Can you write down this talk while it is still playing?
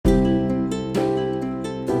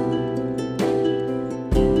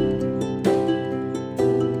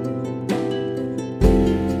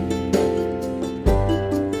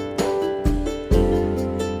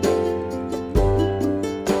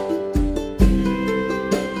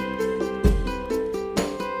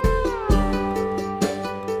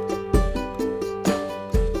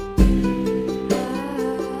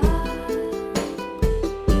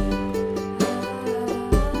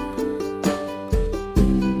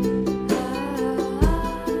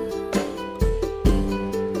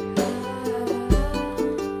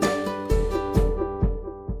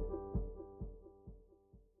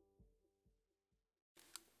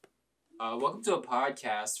welcome to a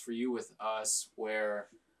podcast for you with us, where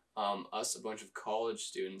us, a bunch of college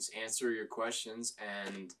students, answer your questions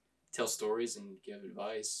and tell stories and give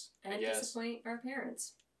advice. And disappoint our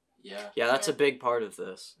parents. Yeah. Yeah, that's a big part of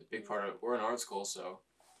this. A big part of it. We're in art school, so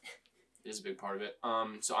it is a big part of it.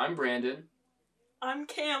 So I'm Brandon. I'm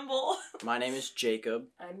Campbell. My name is Jacob.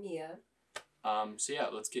 I'm Mia. So yeah,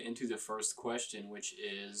 let's get into the first question, which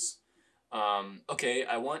is, okay,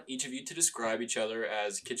 I want each of you to describe each other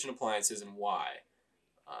as kitchen appliances and why.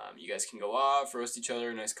 You guys can go off, roast each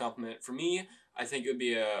other, nice compliment. For me, I think it would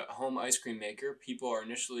be a home ice cream maker. People are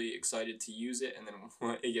initially excited to use it, and then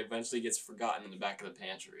it eventually gets forgotten in the back of the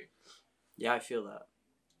pantry. Yeah, I feel that.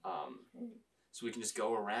 So we can just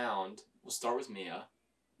go around. We'll start with Mia.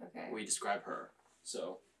 Okay. We describe her.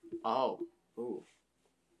 So. Oh. Ooh.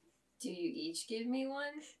 Do you each give me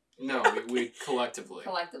one? No, we collectively.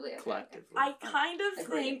 Collectively, okay. Collectively. I kind of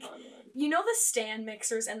think, upon one. you know the stand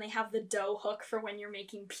mixers and they have the dough hook for when you're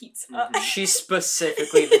making pizza? Mhm. She's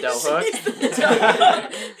specifically the dough hook. She's the dough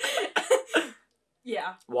hook.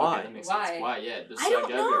 Yeah. Why? Okay, that makes Why? sense. Why? Yeah. I don't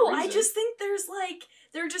know. I just think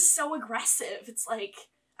they're just so aggressive. It's like,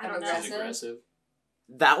 I don't know. She's aggressive.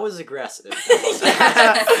 That was aggressive.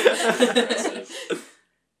 Aggressive.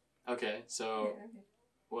 Okay, so Yeah, okay.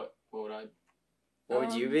 what would I? What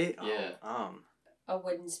would you be? Yeah. A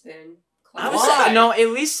wooden spoon. I was Why? saying, no, at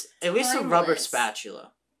least a rubber Timeless.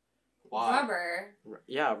 spatula. Why? Rubber.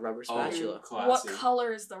 Yeah, rubber Oh, spatula. classy. What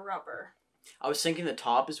color is the rubber? I was thinking the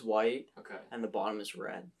top is white Okay. and the bottom is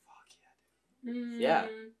red. Mm,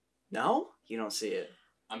 No? You don't see it.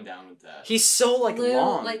 I'm down with that. He's so blue,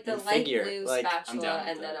 long. like the in light figure. blue Like, I'm spatula down with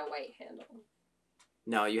and then that. a white handle.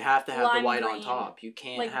 no, you have to have Lime the white on green. top. You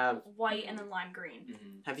can't Like have. white and then lime green.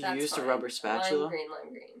 Mm-hmm. Have you That's used fine. a rubber spatula? Lime green, lime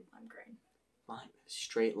green. Lime green.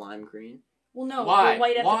 Straight lime green. Well, no, Why? the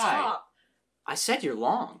white at Why? the top. I said you're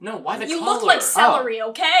long. No, why the You color? look like celery,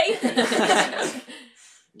 okay?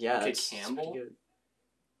 Yeah, Okay, that's Campbell? pretty good.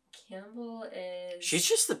 Campbell is... She's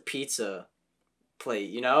just the pizza plate,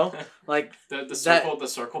 you know? Like, the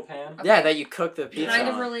circle pan. Okay. yeah, that you cook the pizza Kind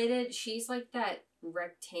of on. related. She's like that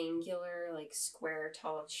rectangular, like square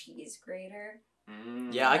tall cheese grater.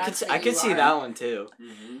 Mm. Yeah, I That's could what I could you see are. that one too.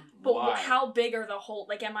 Mm-hmm. But Why? how big are the whole?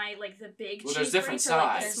 Like, am I like the big Well, cheese there's different grater or,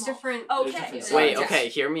 like, the size. There's small? different... Okay. different Yeah. size. Wait, Yeah. okay,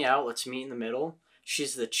 hear me out. Let's meet in the middle.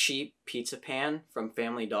 She's the cheap pizza pan from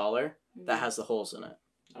Family Dollar that has the holes in it.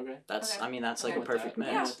 Okay. That's Okay. I mean that's like Okay. a perfect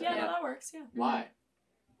Yeah, mix. Yeah, Yeah. no, that works. Yeah. Why?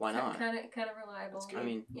 Why not? Kind of reliable. That's good. I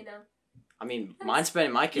mean, You know. mine's been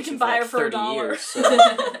in my You kitchen can for buy like her for 30 $1. years.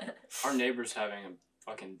 So. Our neighbor's having a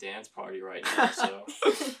fucking dance party right now, so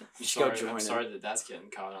You should go join I'm it. sorry that that's getting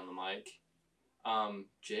caught on the mic.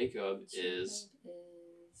 Jacob is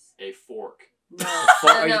a fork. No.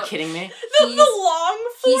 Are no, you kidding me? The He's- long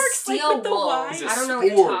He's forks, like steel with the wool. wine. He's a I don't know what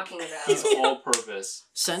you're spork. talking about. He's all-purpose.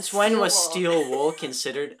 Since when Steel was wool. steel wool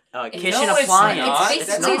considered a It's- kitchen No, appliance? It's, not. It's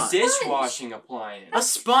That's basically a a sponge. dishwashing appliance. A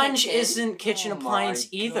sponge kitchen. isn't kitchen Oh appliance my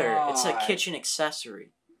either. It's a God. kitchen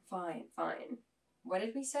accessory. Fine. What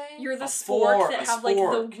did we say? You're the A spork fork, that a have like the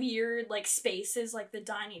spork. weird like spaces, like the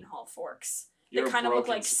dining hall forks. You're They a kind of look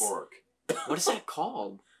broken like spork. What is that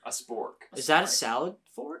called? A spork. Is that a spork. salad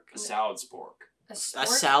fork? A salad spork. A A spork?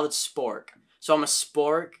 salad spork. So I'm a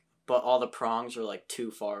spork, but all the prongs are like too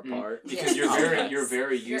far Mm. apart. Because Yeah. you're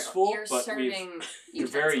very useful, You're but serving you're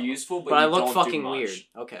very utensil. useful, but, But I you look don't fucking do much. weird.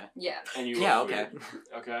 Okay. Yeah. And you Yeah, look okay. weird.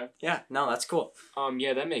 Okay. Yeah, no, that's cool.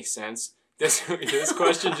 Yeah, that makes sense. This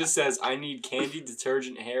question just says, I need candy,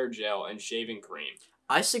 detergent, hair gel, and shaving cream.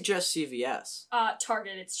 I suggest CVS.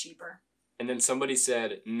 Target. It's cheaper. And then somebody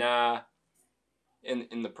said, nah,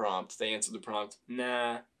 in the prompt. They answered the prompt,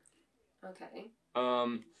 nah. Okay.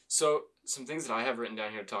 So, some things that I have written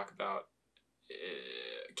down here to talk about.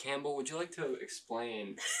 Campbell, would you like to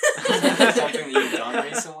explain something that you've done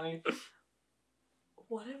recently?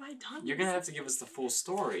 What have I done? You're going to have to give us the full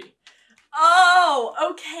story.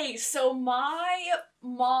 Oh, okay. So my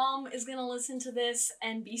mom is gonna listen to this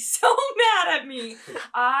and be so mad at me.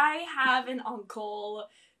 I have an uncle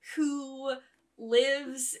who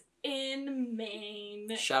lives in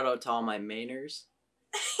Maine, Shout out to all my Mainers.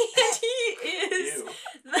 and he is. Ew.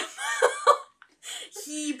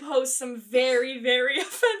 He posts some very, very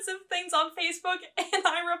offensive things on Facebook, and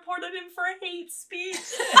I reported him for hate speech.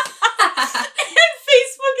 And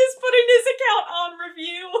Facebook is putting his account on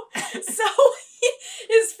review, so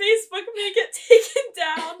his Facebook may get taken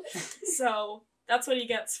down. So that's what he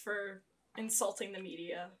gets for insulting the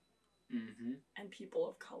media Mm-hmm. and people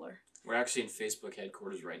of color. We're actually in Facebook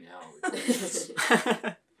headquarters right now.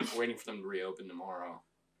 We're waiting for them to reopen tomorrow.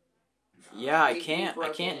 Yeah, I We can't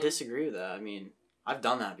broke in. disagree with that. I mean, I've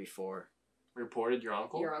done that before. Reported your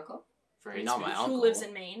uncle? Your uncle? For hate Not speech? my Who uncle. lives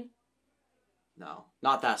in Maine? No,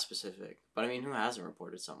 not that specific. But I mean, who hasn't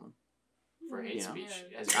reported someone? For hate You know. speech.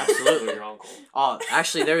 Yeah. As Absolutely. your uncle. Oh,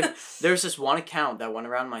 actually, there's this one account that went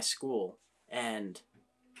around my school, and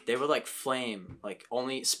they would like flame like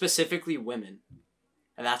only specifically women,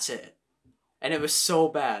 and that's it. And it was so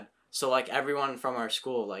bad. So like everyone from our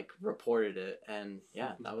school like reported it, and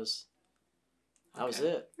yeah, that was Okay.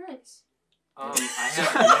 it. Nice. I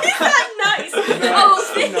Nice.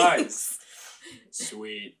 Oh, thanks. nice.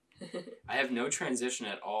 Sweet. I have no transition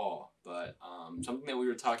at all, but something that we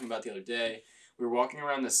were talking about the other day, we were walking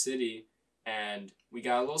around the city, and we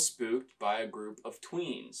got a little spooked by a group of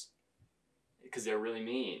tweens, because they're really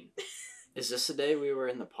mean. Is this the day we were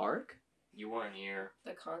in the park? You weren't here.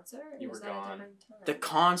 The concert? You Was were that gone. A different time? The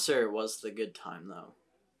concert was the good time though.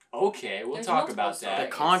 Okay, we'll There's talk multiple about The that.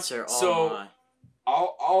 stories. concert. Oh So- my!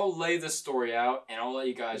 I'll lay the story out, and I'll let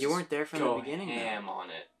you guys You just weren't there from go the beginning. Though. ham on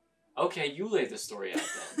it. Okay, you lay the story out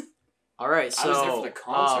then. All right, so I was there for the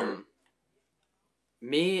concert.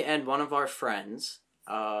 Me and one of our friends,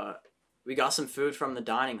 we got some food from the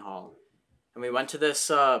dining hall, and we went to this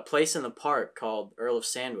place in the park called Earl of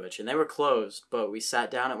Sandwich, and they were closed, but we sat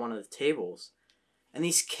down at one of the tables, and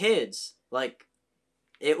these kids, like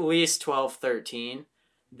at least 12, 13,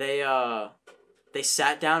 they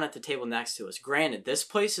sat down at the table next to us. Granted, this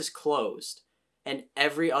place is closed, and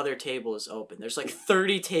every other table is open. There's like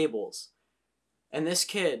 30 tables. And these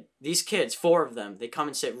kids, 4 of them, they come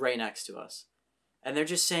and sit right next to us. And they're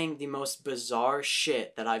just saying the most bizarre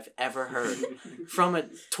shit that I've ever heard from a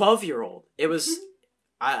 12-year-old. It was,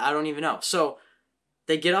 I don't even know. So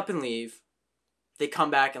they get up and leave. They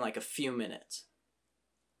come back in like a few minutes.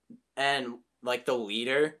 And like the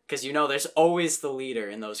leader, because you know there's always the leader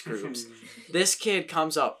in those groups. This kid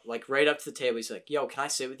comes up, like right up to the table. He's like, yo, can I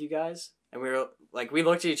sit with you guys? And we were like, we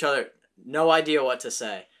looked at each other, no idea what to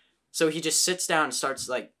say. So he just sits down and starts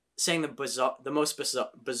like saying the most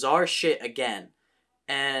bizarre shit again,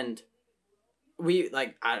 and we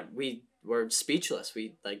were speechless.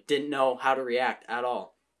 We like didn't know how to react at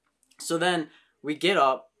all. So then we get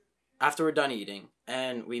up after we're done eating,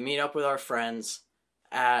 and we meet up with our friends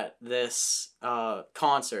at this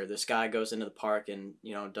concert. This guy goes into the park and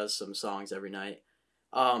does some songs every night,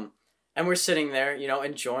 and we're sitting there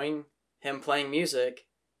enjoying him playing music,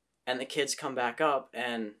 and the kids come back up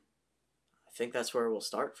and. I think that's where we'll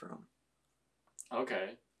start from. Okay.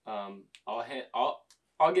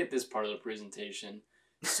 I'll get this part of the presentation.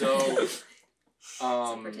 So,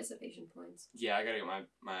 Some participation points. yeah, I gotta get my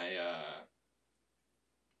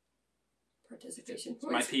Participation my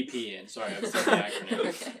points. PP in. Sorry, I was saying the acronym.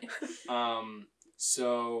 Okay.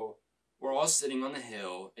 So we're all sitting on the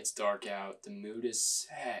hill. It's dark out. The mood is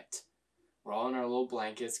set. We're all in our little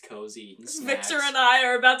blankets, cozy, eating snacks. Victor and I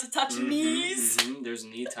are about to touch Mhm, knees. mhm. There's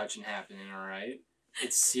knee touching happening, alright?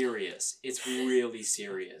 It's serious. It's really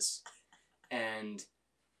serious. And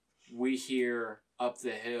we hear up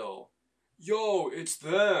the hill, yo, it's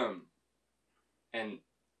them. And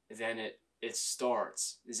then it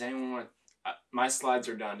starts. Does anyone want to... my slides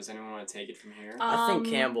are done. Does anyone want to take it from here? I think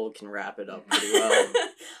Campbell can wrap it up pretty well.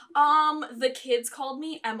 The kids called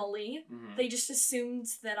me Emily. Mhm. They just assumed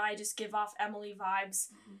that I just give off Emily vibes,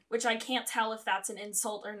 Mhm. which I can't tell if that's an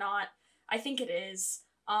insult or not. I think it is.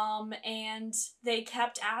 And they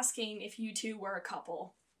kept asking if you two were a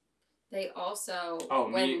couple. They also Oh,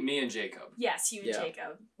 me and Jacob. Yes, you and Yeah.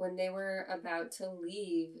 Jacob. when they were about to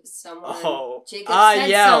leave, someone Jacob I said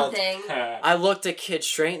yelled. something. I looked a kid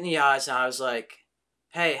straight in the eyes and I was like,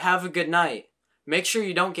 hey, have a good night. Make sure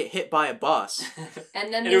you don't get hit by a bus.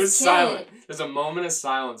 And then And this it was kid, silent. There's a moment of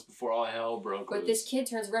silence before all hell broke but loose. this kid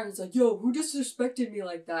turns around and he's like, "Yo, who disrespected me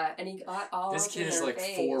like that?" And he got all This up kid in is their like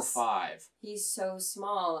face. 4 or 5. He's so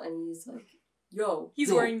small, and he's like, "Yo, He's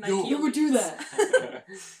yo, wearing Nike. yo, who would do that?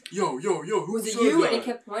 yo, who Was it said you?" that? And he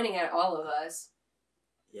kept pointing at all of us.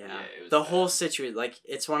 Yeah. it was The bad. whole situation, like,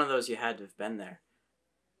 it's one of those you had to have been there.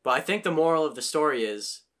 But I think the moral of the story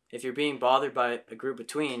is, if you're being bothered by a group of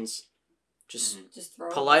tweens, just Mhm. Just throw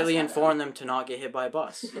a politely bus at inform them to not get hit by a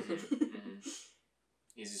bus. Mhm.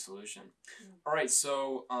 Easy solution. All right,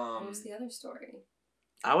 so What was the other story?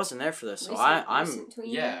 I wasn't there for this, so Recent I'm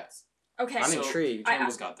tween yeah. acts? Okay, I'm so intrigued.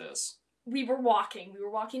 Campbell's got this. we were walking. We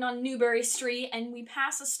were walking on Newbury Street, and we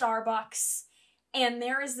pass a Starbucks, and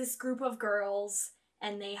there is this group of girls,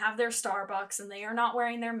 and they have their Starbucks, and they are not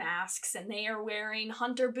wearing their masks, and they are wearing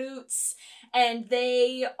hunter boots, and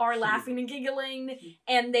they are laughing and giggling,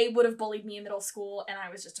 and they would have bullied me in middle school, and I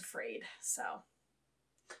was just afraid. So,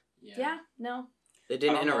 yeah, no. They I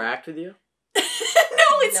didn't don't know. interact with you? No,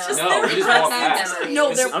 it's No. just No, their we just presence. walked past. No,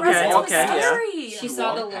 This their is- presence was okay, yeah. scary. She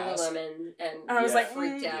saw the walked past. Lululemon and I was Yeah. like,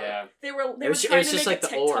 freaked out. Yeah. They were It was- trying it's to just make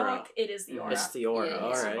like a the aura. TikTok. It is the aura. It's the aura. Yeah,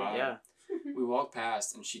 All it's a right, vibe. yeah. We walked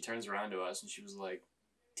past and she turns around to us and she was like,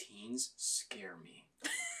 "Teens scare me."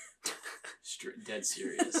 Dead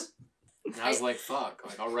serious. And I was like, "Fuck!"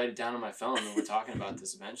 Like, I'll write it down on my phone when we're talking about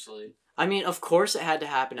this eventually. I mean, of course, it had to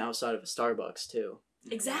happen outside of a Starbucks too.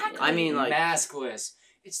 Exactly. I mean, like- maskless.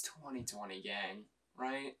 It's 2020, gang,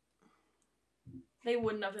 right? They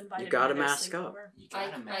wouldn't have invited You gotta me to their mask up. sleepover. You I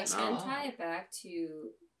gotta mask can up. tie it back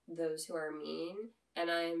to those who are mean,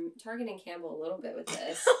 and I'm targeting Campbell a little bit with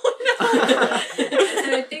this.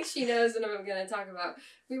 And I think she knows what I'm going to talk about.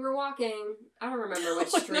 We were walking, I don't remember which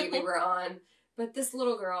street we were on, but this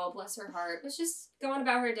little girl, bless her heart, was just going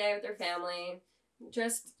about her day with her family.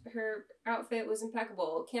 Her outfit was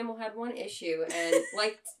impeccable. Campbell had one issue and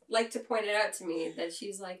liked to point it out to me that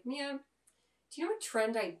she's like, "Mia, do you know what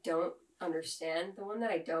trend I don't understand? The one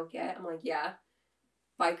that I don't get?" I'm like, "Yeah,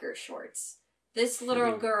 biker shorts." This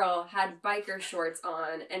little girl had biker shorts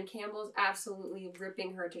on, and Campbell's absolutely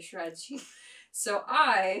ripping her to shreds. So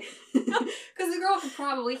I, because the girl could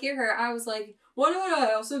probably hear her, I was like, "What do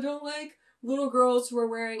I also don't like? Little girls who are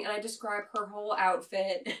wearing," and I describe her whole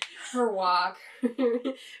outfit, her walk,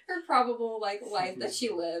 her probable life that she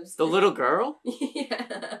lives. The little girl?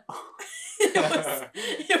 Yeah.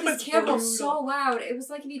 It was Campbell's brutal. so loud. It was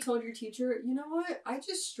like if you told your teacher, "You know what? I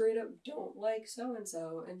just straight up don't like so and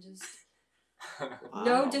so," and just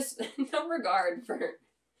Wow. no regard for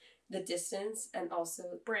the distance and also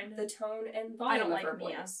Brandon. the tone and I volume don't of like her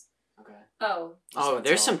Mia. voice. Okay. Oh, Oh, That's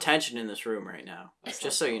there's all. some tension in this room right now. That's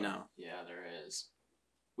Just not so you fun. know. Yeah, there is.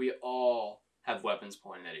 We all have weapons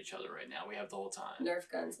pointed at each other right now. We have the whole time. Nerf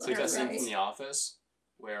guns. It's like that left scene and from right. The Office,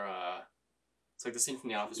 where it's like the scene from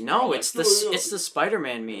The Office. Where No, we're it's like, it's the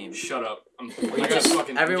Spider-Man meme. Shut up! I We gotta just-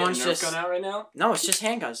 fucking everyone's get a Nerf just- gun out right now. No, it's just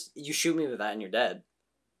handguns. You shoot me with that and you're dead.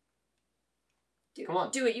 Come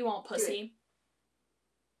on, Do it, you won't, pussy.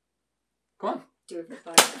 come on. Do it for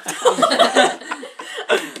fun.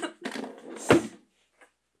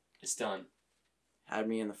 It's done. Had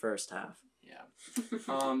me in the first half. Yeah.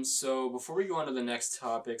 So before we go on to the next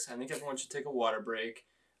topics, I think everyone should take a water break.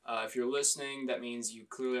 If you're listening, that means you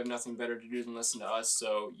clearly have nothing better to do than listen to us.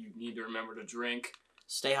 So you need to remember to drink.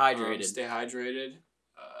 Stay hydrated. Stay hydrated.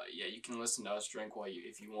 Yeah, you can listen to us drink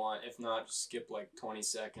if you want. If not, just skip like 20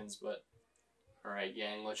 seconds. But all right,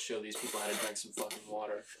 gang, let's show these people how to drink some fucking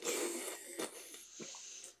water.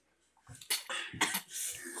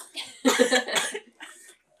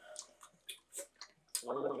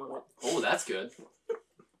 Oh, that's good.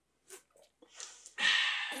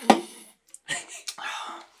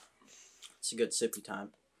 It's a good sippy time.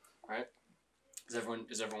 Is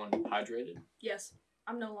everyone hydrated? Yes.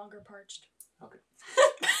 I'm no longer parched.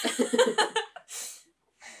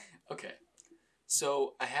 Okay.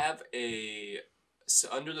 So I have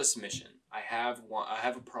under the submission, I have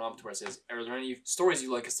a prompt where it says, "Are there any stories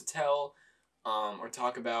you'd like us to tell, or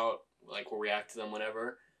talk about, like we'll react to them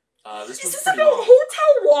whenever?" This was Is this pretty about long.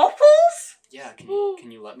 hotel waffles? Yeah,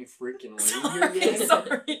 can you let me freaking read here? gang?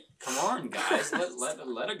 Sorry. Come on, guys,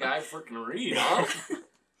 let a guy freaking read, huh?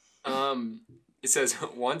 It says,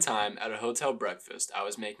 "One time at a hotel breakfast, I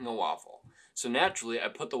was making a waffle. So naturally, I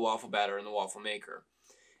put the waffle batter in the waffle maker.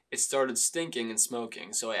 It started stinking and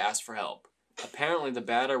smoking, so I asked for help. Apparently, the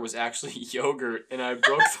batter was actually yogurt, and I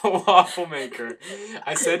broke the waffle maker.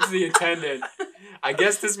 I said to the attendant, 'I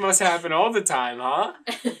guess this must happen all the time, huh?'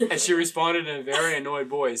 And she responded in a very annoyed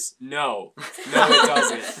voice, 'No, it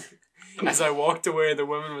doesn't.' As I walked away, the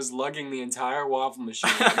woman was lugging the entire waffle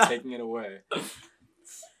machine and taking it away."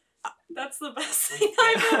 That's the best thing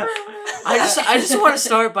I've ever heard. I just want to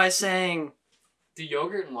start by saying, Do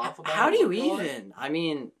yogurt and waffle batter how do you work well? even? I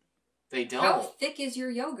mean, They don't. How thick is your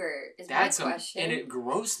yogurt? Is That's my question. and it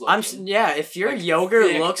gross looking. if your Like yogurt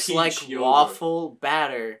thick looks peach like yogurt. waffle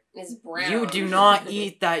batter, It's brown. you do not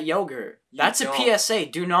eat that yogurt. You That's a don't. PSA.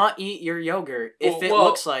 Do not eat your yogurt if Well, it well,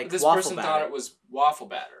 looks like this waffle person batter. thought it was waffle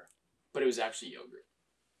batter, but it was actually yogurt.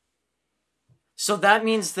 So that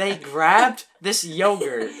means they grabbed this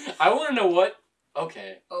yogurt. I want to know what.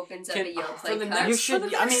 Okay. Opens up Can- a yolk for like the cup. You should. For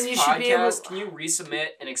the I mean, you Podcast, should be able. can you resubmit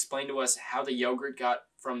and explain to us how the yogurt got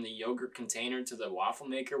from the yogurt container to the waffle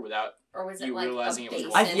maker without? Or was it you like realizing a it was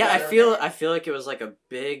basin? waffle I batter? feel like it was like a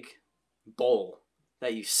big bowl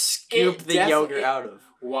that you scoop the definitely- yogurt out of.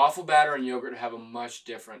 Waffle batter and yogurt have a much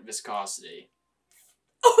different viscosity.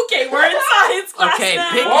 Okay, we're in science class Okay,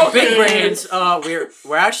 now. big Okay. brains.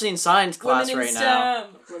 We're actually in science class Women in right now.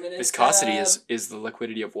 STEM. Women in Viscosity STEM. is the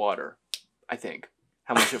liquidity of water, I think.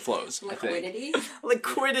 how much it flows. Liquidity?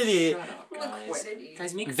 Liquidity. Shut up, guys. Liquidity.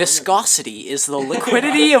 Guys, make fun of Viscosity is the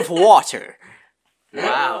liquidity of water.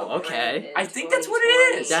 Wow, Oh, okay. Brandon, I think that's what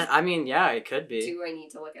it is. 2020. I mean, yeah, it could be. Do I need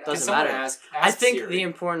to look it up? Doesn't Someone matter. ask I think Siri. the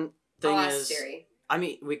important thing I'll ask is. Siri. I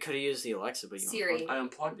mean, we could have used the Alexa, but you Siri. I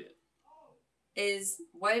unplugged it.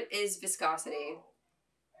 What is viscosity?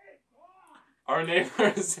 Our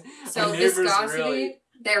neighbors. So our neighbors viscosity, really.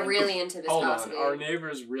 they're really into Hold viscosity. on, our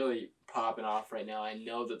neighbor's really popping off right now. I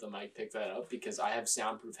know that the mic picked that up because I have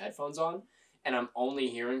soundproof headphones on, and I'm only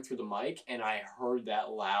hearing through the mic, and I heard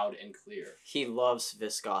that loud and clear. He loves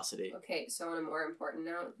viscosity. Okay, so on a more important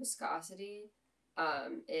note, viscosity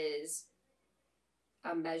is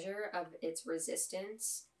a measure of its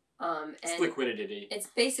resistance. It's And liquidity. it's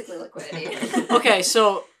basically liquidity. Okay,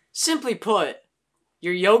 so simply put,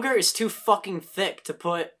 your yogurt is too fucking thick to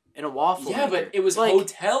put in a waffle Yeah, maker. but it was like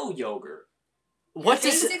hotel yogurt. what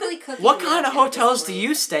does basically cooking what kind of milk at this hotels do point.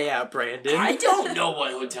 you stay at, Brandon? I don't know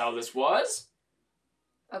what hotel this was.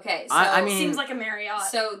 Okay, so I mean- Seems like a Marriott.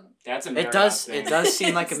 so That's a Marriott It does thing.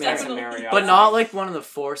 seem like a That's a Marriott, Marriott but not thing. like one of the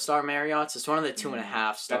 4-star Marriotts. It's one of the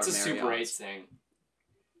 2.5 star. That's a Super 8 Marriotts. thing.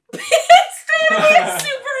 It's totally a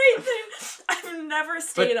Super 8 thing. I've never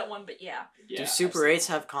stayed at one, but yeah. Yeah, Do I've Super seen- 8s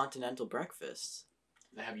have continental breakfasts?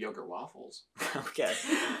 They have yogurt waffles. Okay,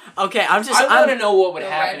 okay. I'm just. I want to I'm, know what would the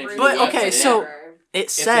happen red if you But, left okay, it so- in. it If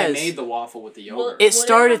says they made the waffle with the Well, yogurt. it Would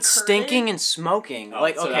started it have stinking curded? and smoking. Oh,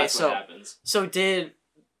 like so okay, that's so what happens. so did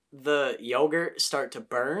the yogurt start to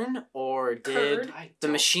burn, or did Curd? I the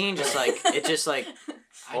don't- machine just like it just like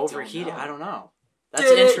I don't overheated? know. I don't know. That's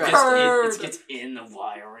Did it interesting. curd? It gets in the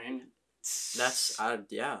wiring. That's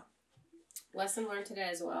yeah. lesson learned today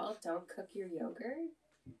as well. Don't cook your yogurt.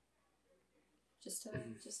 Just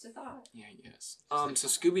a thought. Yeah, yes. So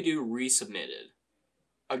Scooby-Doo resubmitted.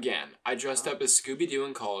 Again, I dressed up as Scooby-Doo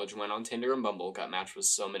in college, went on Tinder and Bumble, got matched with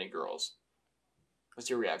so many girls. What's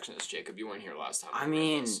your reaction to this, Jacob? You weren't here last time. I read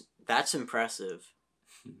mean, this. that's impressive.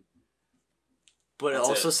 But That's it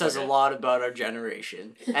also it, says okay. a lot about our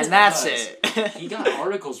generation. It And that's does. it. He got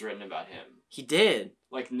articles written about him. He did.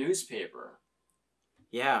 Like newspaper.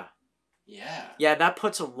 Yeah. Yeah. Yeah, that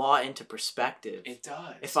puts a lot into perspective. It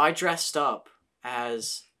does. If I dressed up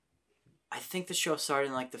as, I think the show started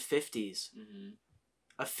in like the 50s, Mm-hmm.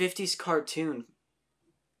 a 50s cartoon,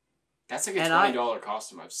 That's like a And I- $20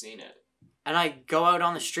 costume. I've seen it. and I go out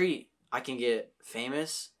on the street, I can get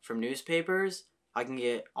famous from newspapers, I can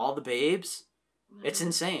get all the babes. It's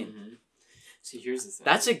insane. Mm-hmm. See, here's the thing.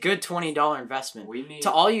 That's a good $20 investment. We made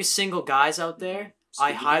To all you single guys out there,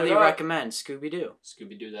 I Scooby-Doo highly that. recommend Scooby-Doo.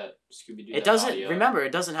 Scooby-Doo that. Scooby-Doo It that doesn't, body up. remember,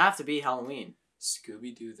 it doesn't have to be Halloween.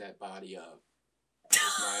 Scooby-Doo that body up.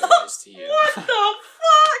 That's my advice to you. What the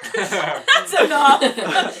fuck? That's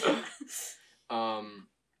enough.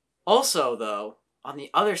 Also, though, on the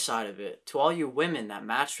other side of it, to all you women that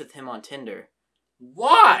matched with him on Tinder,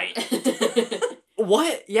 Why?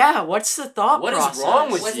 what? Yeah, what's the thought What is process?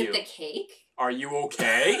 wrong with Was you? it the cake? Are you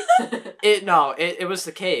okay? It was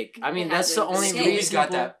the cake. I mean, It that's had the to be only the cake. Scooby's got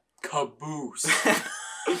reasonable... that caboose.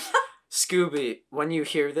 Scooby, when you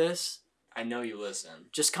hear this, I know you listen.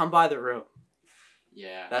 just come by the room.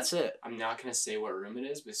 Yeah. That's it. I'm not gonna say what room it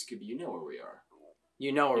is, but Scooby, you know where we are.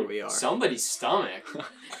 You know where we are. Somebody's stomach.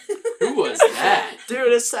 Who was that?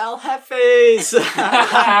 Dude, it's Sal Hefes!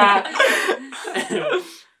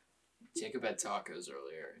 Jacob had tacos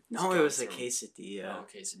earlier. No, it was a from- quesadilla. Oh,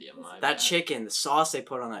 quesadilla. My That bad. chicken, the sauce they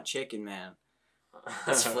put on that chicken, man.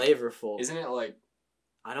 It's flavorful. Isn't it like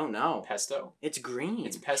I don't know. pesto? It's green.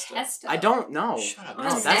 It's pesto. Pesto. I don't know. Shut up. No,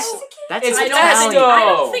 It's that's pesto. that's It's Italian. pesto! I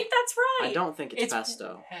don't think that's right. I don't think it's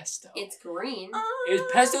pesto. Pesto. It's green.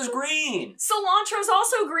 Pesto's green. Cilantro's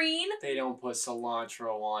also green. They don't put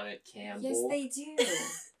cilantro on it, Campbell. Yes, they do.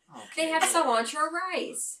 Okay. They have cilantro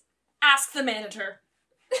rice. Ask the manager.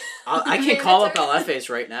 I can call up LFAs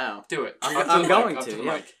right now. Do it. I'm Up to I'm the going mic, up to, the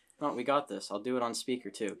yeah. mic. No, we got this. I'll do it on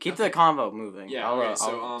speaker too. Keep Okay. the convo moving. Yeah, I'll, okay,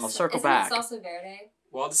 so, I'll circle Isn't back. it salsa verde?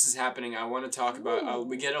 While this is happening, I want to talk about.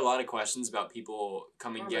 We get a lot of questions about people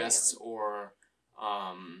coming Oh, guests or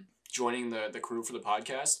joining the crew for the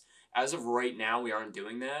podcast. As of right now, we aren't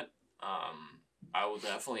doing that. I will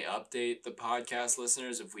definitely update the podcast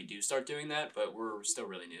listeners if we do start doing that, but we're still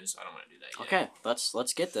really new, so I don't want to do that yet. Okay,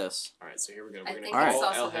 let's get this. All right, so here we go. I We're think gonna it's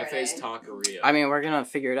call salsa El Jefe's verde. Taqueria. I mean, we're gonna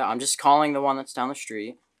figure it out. I'm just calling the one that's down the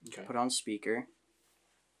street. okay. Put it on speaker.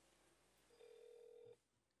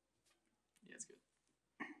 Yeah, it's good.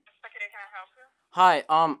 Hi,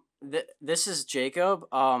 this is Jacob.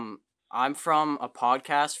 I'm from a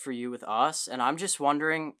podcast for you with us, and I'm just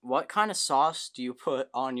wondering what kind of sauce do you put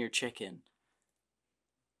on your chicken?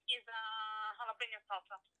 Is jalapeno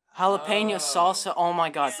Jalapeno Oh. salsa. Oh my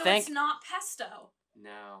god. So Thank it's not pesto.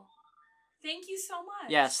 No. Thank you so much.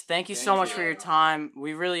 Yes, thank you Thank so much you. for your time.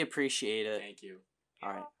 We really appreciate it. Thank you.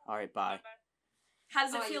 All right, bye. How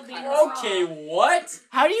does it Oh, feel you being cut us Okay, off. what?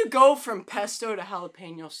 How do you go from pesto to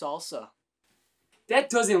jalapeno salsa? That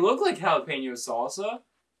doesn't look like jalapeno salsa.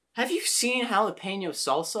 Have you seen jalapeno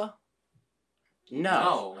salsa?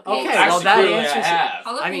 No. No. Okay, Hey, well Actually, that clearly answers I it. have.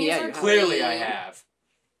 I mean, yeah, Jalapenos you are have. Clearly I great. have.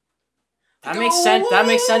 That makes sense. That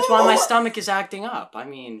makes sense why my stomach is acting up. I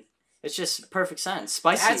mean, it's just perfect sense.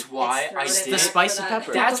 Spicy. That's why It's I thrown it did. the back spicy for that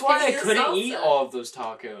pepper. That's why I jalapeno couldn't salsa. eat all of those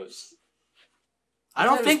tacos. I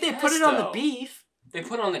don't thought it think was they put it on the pesto. beef. They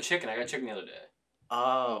put it on the chicken. I got chicken the other day.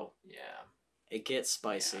 Oh, Yeah. it gets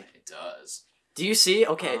spicy. Yeah, it does. Do you see?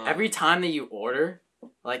 Okay, Um, every time that you order,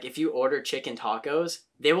 like if you order chicken tacos,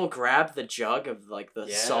 they will grab the jug of like the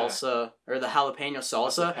Yeah. salsa or the jalapeno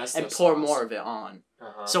salsa pesto and pour sauce. more of it on.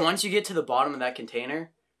 Uh-huh. So once you get to the bottom of that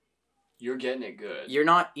container, You're getting it good. you're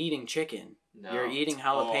not eating chicken. No, you're eating it's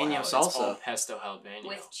all jalapeno It's all salsa. pesto jalapeno.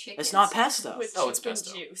 With chicken. It's not sauce. pesto. With Oh, it's chicken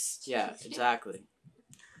pesto. juice. Yeah, exactly.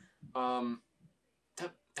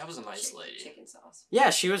 That was a nice lady. Chicken sauce. Yeah,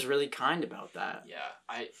 she was really kind about that. Yeah,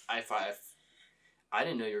 I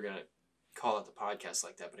didn't know you were gonna call out the podcast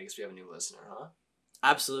like that, but I guess we have a new listener, huh?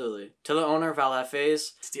 Absolutely. To the owner of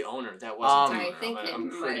Alefes. It's the owner. That wasn't the I owner. think it I'm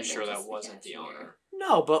might pretty have sure been that just the wasn't the cashier. owner.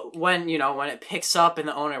 No, but when it picks up and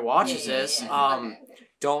the owner watches this, Okay.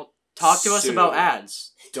 Don't talk to us sue. about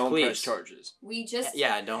ads. Don't please. press charges. We just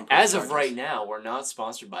Yeah, don't. As press of charges. right now, we're not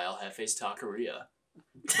sponsored by El Jefe's Taqueria,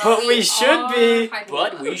 But we should are be. hyping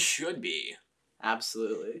but up. we should be.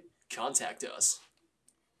 Absolutely. Contact us.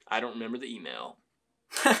 I don't remember the email.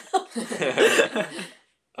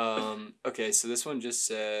 Okay, so this one just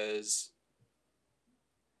says,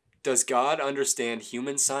 does God understand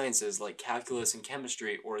human sciences like calculus and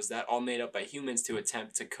chemistry, or is that all made up by humans to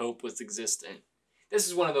attempt to cope with existence? This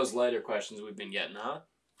is one of those lighter questions we've been getting, huh?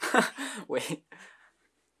 Wait.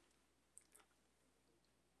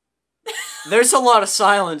 There's a lot of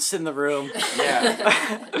silence in the room.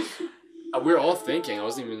 Yeah. We were all thinking. I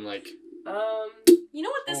wasn't even like... You know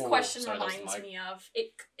what this Oh, question sorry, that was the reminds mic. me of?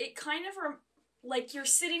 It kind of like you're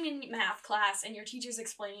sitting in math class and your teacher's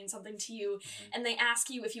explaining something to you, and they ask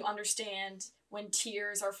you if you understand when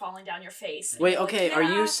tears are falling down your face. And Wait, you're like, okay, are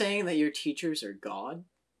 "Yeah." you saying that your teachers are God?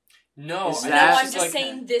 No, Is I No, that- I'm she's just like,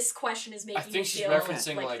 saying this question is making I think me she's feel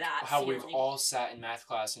referencing like that how we've feeling. all sat in math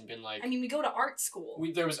class and been like, I mean, we go to art school.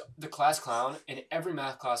 there was the class clown, and every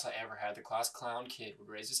math class I ever had, the class clown kid would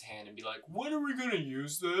raise his hand and be like, "When are we gonna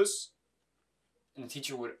use this?" And the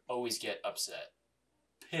teacher would always get upset,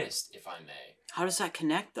 pissed, if I may. How does that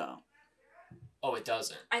connect though? Oh, it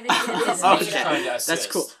doesn't. I think it is I'm Okay. just trying to That's assist.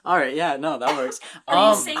 cool. All right, yeah, no, that works.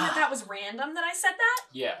 Are you saying that was random that I said that?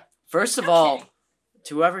 Yeah. First of all,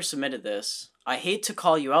 to whoever submitted this, I hate to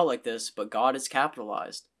call you out like this, but God is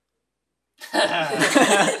capitalized.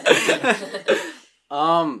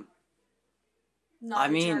 Not I a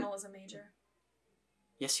mean- journalism major.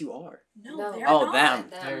 Yes, you are. No, No. they're Oh,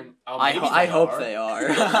 not. them. Oh, I, maybe I they hope are. they are.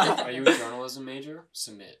 Are you a journalism major?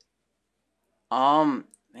 Submit.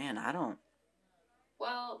 Man, I don't.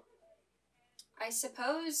 Well, I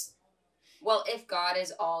suppose. Well, if God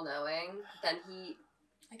is all knowing, then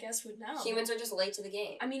I guess would know. humans are just late to the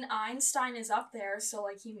game. I mean, Einstein is up there, so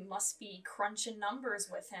like he must be crunching numbers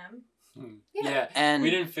with him. Yeah. And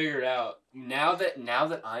We didn't figure it out. Now that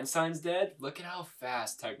Einstein's dead, look at how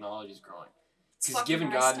fast technology's growing. He's Fucking giving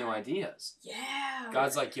God new Einstein. ideas. Yeah.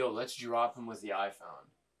 God's like, yo, let's drop him with the iPhone.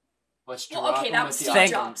 Let's drop well, okay, him that with was the Steve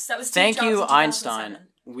Thank- iPhone. Jobs. That was Steve thank Jobs you, in Einstein. 2007.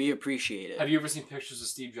 We appreciate it. Have you ever seen pictures of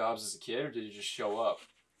Steve Jobs as a kid, or did he just show up?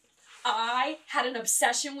 I had an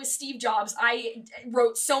obsession with Steve Jobs. I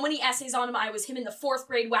wrote so many essays on him. I was him in the 4th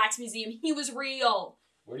grade wax museum. He was real.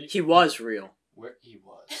 Where do you, He was real. Where he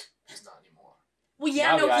was. He's not anymore. Well,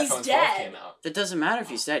 yeah, Now no, the he's iPhone 12 dead. came out. It doesn't matter if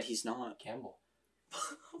he's dead. He's not. Campbell.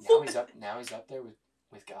 Now he's up there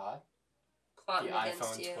with God. Plotting The against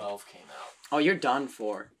iPhone you. 12 came out. Oh, you're done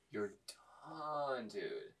for. You're done,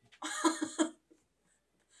 dude.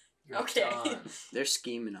 You're Okay. done. They're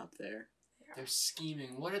scheming up there. They're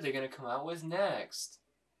scheming. What are they gonna come out with next?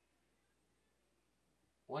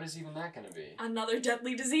 What is even that gonna be? Another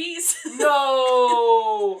deadly disease.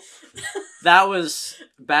 No. That was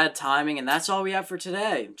bad timing, and that's all we have for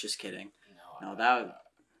today. Just kidding. No, that-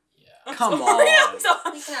 Yeah. I'm Come sorry, on. I'm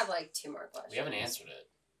sorry. We can have like 2 more questions. We haven't answered it.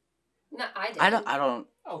 No, I didn't. I don't.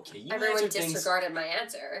 Okay. You Everyone answered things- disregarded my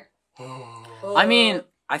answer. I mean,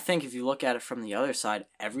 I think if you look at it from the other side,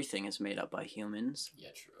 everything is made up by humans. Yeah,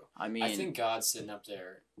 true. I mean, I think God's sitting up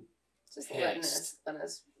there. Just Pissed. letting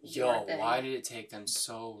us do Yo, our thing. why did it take them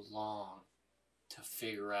so long to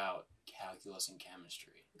figure out calculus and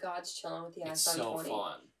chemistry. God's chilling with the It's iPhone so 20.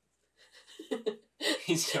 fun.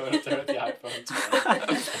 He's showing up there with the iPhone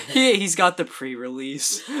 20. He's got the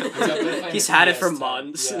pre-release. He's up there playing He's the had it for PS10.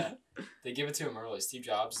 months. Yeah. They give it to him early. Steve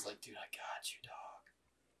Jobs is like, dude, I got you,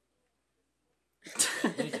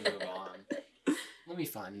 dog. We need to move on. Let me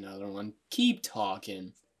find another one. Keep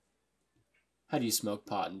talking. How do you smoke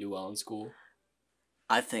pot and do well in school?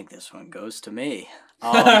 I think this one goes to me.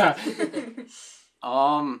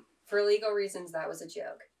 For legal reasons, that was a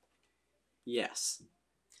joke. Yes.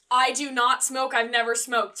 I do not smoke. I've never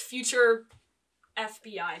smoked. Future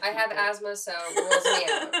FBI. I have people. asthma, so rules me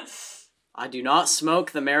out. I do not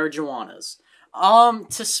smoke the marijuanas.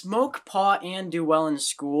 To smoke pot and do well in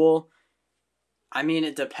school, I mean,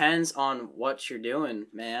 it depends on what you're doing,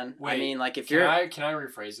 man. Wait, I mean, like, if Can you're... I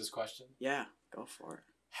rephrase this question? Yeah, go for it.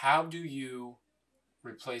 How do you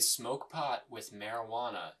replace smoke pot with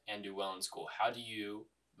marijuana and do well in school? How do you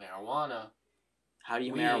marijuana? How do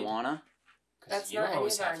you Weed. marijuana? Because That's you not don't any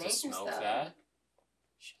always of our have to names, smoke though. that.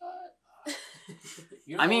 Shut up.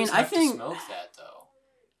 You I don't mean, always I have think- to smoke that though.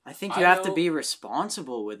 I think I you have to know- be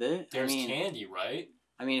responsible with it. There's I mean, candy, right?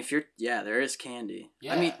 I mean, if you're... Yeah, there is candy.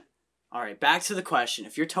 Yeah. I mean, all right, back to the question.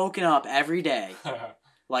 If you're toking up every day,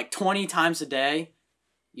 like 20 times a day,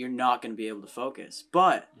 you're not going to be able to focus.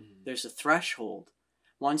 But there's a threshold.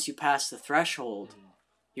 Once you pass the threshold,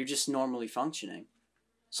 you're just normally functioning.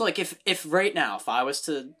 So, like, if right now, if I was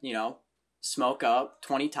to, smoke up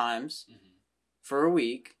 20 times for a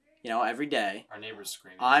week, every day, Our neighbor's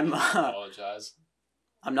screaming. I'm, I apologize.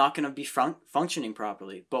 I'm not going to be functioning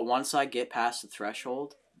properly. But once I get past the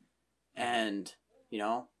threshold and,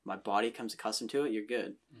 my body comes accustomed to it, you're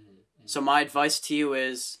good. So my advice to you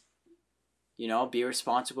is, be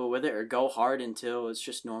responsible with it or go hard until it's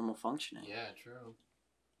just normal functioning. Yeah, true.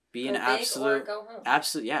 Be Go an big absolute... or go home.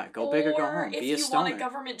 Absolute, yeah, go big or go home. If Be a you stoner. want a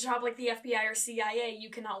government job like the FBI or CIA, you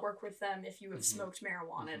cannot work with them if you have smoked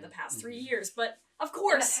marijuana in the past 3 years. But of In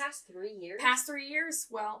course, the past 3 years? past 3 years,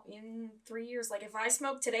 well, in 3 years, like if I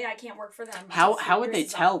smoke today, I can't work for them. How until 3 would they years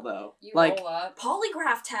is tell, up. though? You Like, roll up.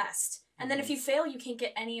 Polygraph test. And then if you fail, you can't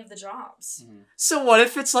get any of the jobs. so what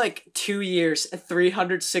if it's like 2 years,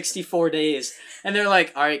 364 days, and they're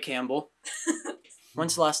like, all right, Campbell,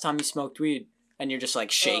 when's the last time you smoked weed? And you're just like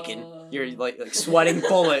shaking. You're like sweating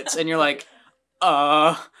bullets, and you're like,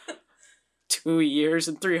 2 years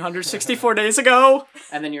and 364 days ago?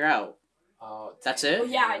 And then you're out. Oh, That's dang it? Well,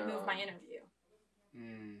 yeah, I'd move my interview.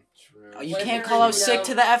 True. Oh, you What if can't they're, call out sick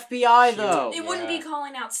to the FBI, though. It wouldn't be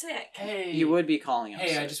calling out sick. Hey. You would be calling out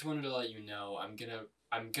Hey, I sick. just wanted to let you know I'm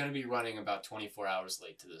gonna be running about 24 hours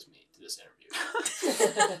late to this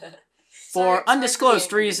interview. For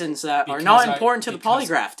undisclosed reasons that are not important to the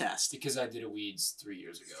polygraph test. Because I did a weeds 3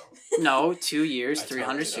 years ago. No, 2 years, I talked it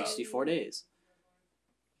 364 days.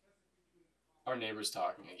 Our neighbor's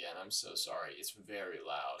talking again. I'm so sorry. It's very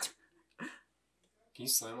loud. Can you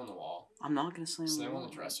slam on the wall? I'm not gonna slam Slam on wall.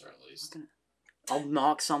 the dresser at least. I'll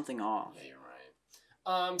knock something off. Yeah, you're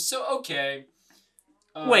right. So okay.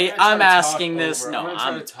 Wait, I'm gonna try I'm to talk asking this. over. No, I'm gonna try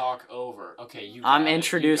I'm- to talk over. Okay, you. I'm got it, you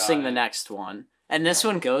introducing got the it. next one. And this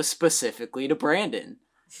one goes specifically to Brandon.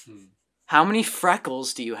 Hmm. How many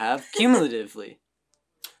freckles do you have cumulatively?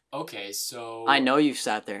 Okay, so I know you've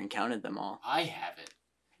sat there and counted them all. I haven't.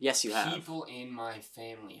 Yes, you have. People in my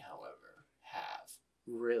family, however, have.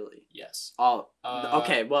 Really? Yes. Oh,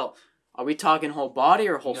 okay, well, are we talking whole body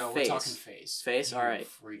or whole no, face? we're talking face. Face? You Alright.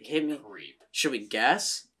 freaking Hit me. creep. Should we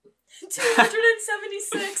guess?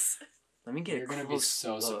 276. Let me get You're a gonna be close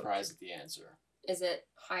so look. surprised at the answer. Is it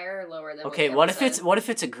higher or lower than Okay, the what if episode?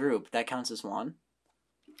 it's a group? That counts as one?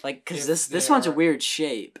 Like, cause If this they one's a are- weird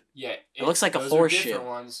shape. Yeah, It looks like a those are horseshoe. different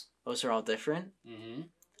ones. Those are all different? Mm-hmm.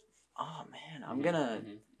 Oh man, I'm gonna...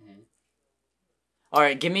 Mm-hmm.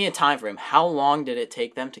 Alright, give me a time frame. How long did it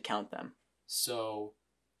take them to count them? So,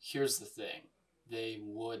 here's the thing: they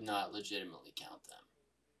would not legitimately count them.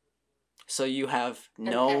 So you have An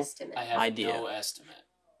no... estimate. I have Idea. no estimate.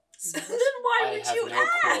 So then why I would have you no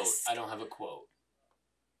ask? quote. I don't have a quote.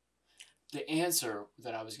 The answer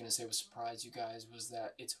that I was gonna say was surprise you guys was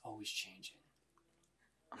that it's always changing.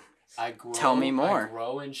 I grow. Tell me more. I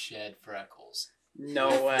grow and shed freckles.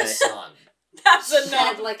 No way. The sun. That's Shed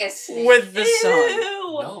enough. like a snake. With the sun.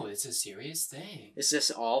 Ew. No, it's a serious thing. Is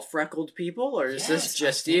this all freckled people, or is Yes, this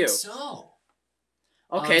just I think you? So.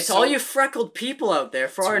 Okay, to so- all you freckled people out there,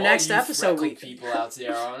 for To our all next you episode, freckled we... people out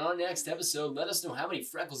there, on our next episode, let us know how many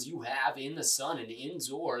freckles you have in the sun and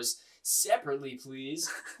indoors separately,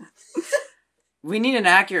 please. We need an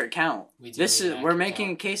accurate count. We do This need is an we're accurate making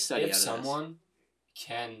count. a case study If out of this. someone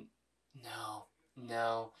can,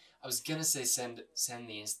 no, I was gonna say DM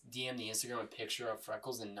the Instagram a picture of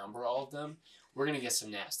Freckles and number all of them. We're gonna get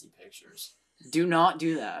some nasty pictures. Do not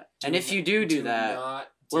do that. And if you do that, not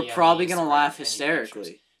we're DM probably the gonna Instagram laugh any hysterically.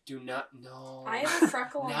 pictures. Do not no. I have a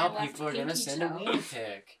freckle on now my left people are gonna pinky send toe. a weed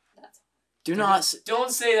pic. Do not.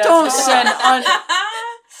 Don't say that. Don't send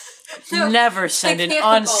No, never send an cannibal.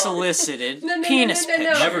 unsolicited No, penis no.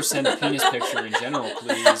 picture. Never send a penis picture in general, I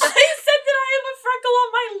please. said that I have a freckle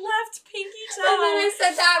on my left pinky toe. And then I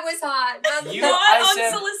said that was hot. You- Not I said-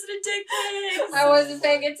 unsolicited dick pics. I wasn't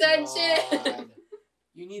paying Oh my attention. God.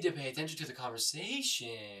 You need to pay attention to the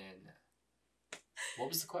conversation. What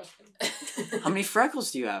was the question? How many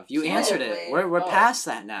freckles do you have? You answered it. Totally. We're Oh. past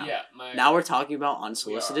that now. Yeah, Now we're talking about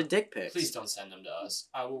unsolicited dick pics. Please don't send them to us.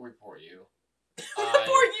 I will report you. Report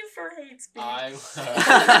you for hate speech.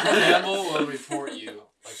 Campbell will report you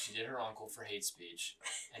like she did her uncle for hate speech,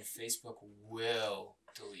 and Facebook will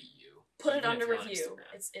delete you. Put it even under if you're on review.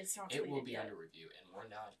 Instagram. It's not It will deleted be yet. under review, and we're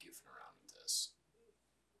not goofing around with this.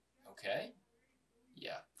 Okay?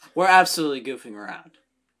 Yeah. We're absolutely goofing around.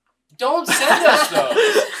 Don't send us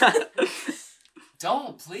those.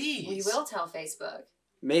 Don't, please. We will tell Facebook.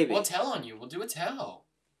 Maybe. We'll tell on you. We'll do a tell.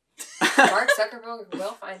 Mark Zuckerberg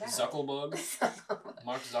will find out. Zuckelbug.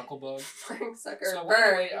 Mark Zuckelbug. Mark So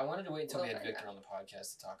Zuckerberg. I wanted to wait until We'll we had find Victor out. on the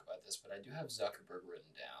podcast to talk about this, but I do have Zuckerberg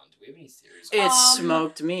written down. Do we have any theories? It's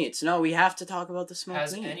smoked meats. No, we have to talk about the smoked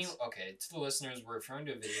Has meats. any okay to the listeners? We're referring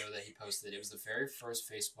to a video that he posted. It was the very first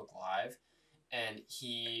Facebook Live, and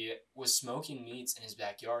he was smoking meats in his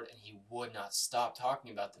backyard, and he would not stop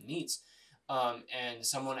talking about the meats. And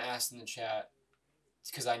someone asked in the chat,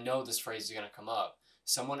 because I know this phrase is gonna come up.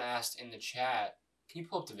 Someone asked in the chat, "Can you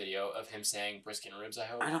pull up the video of him saying brisket and ribs?" I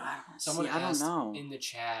hope. I don't Someone see, I don't asked know. in the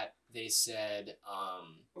chat. They said,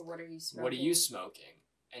 What are you smoking? "What are you smoking?"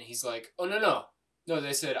 And he's like, "Oh no."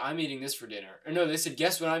 They said I'm eating this for dinner. Or no, they said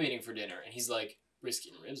guess what I'm eating for dinner. And he's like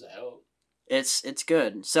brisket and ribs. I hope. It's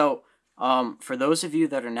good. So, for those of you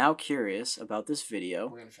that are now curious about this video,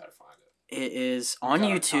 We're gonna try to find it. it is We on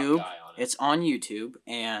got our top YouTube. guy on it. It's on YouTube,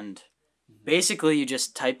 and Mhm. basically you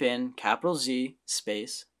just type in capital Z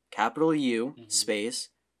space capital U Mhm. space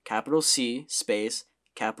capital C space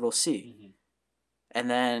capital C, Mhm. and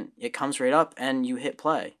then it comes right up, and you hit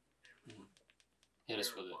play. Hit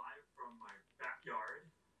us with it. Live from my backyard,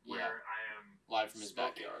 Yeah, where I am live from his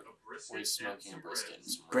smoking backyard, a brisket where he's and smoking a some brisket. ribs.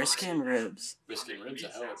 And some Brisket and ribs. Brisket and ribs. I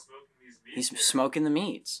Meats now, hope. smoking these meats He's here. smoking the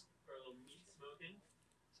meats. For a little meat smoking.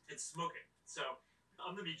 It's smoking. So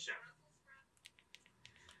I'm the meat chef.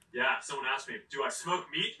 Yeah, someone asked me, do I smoke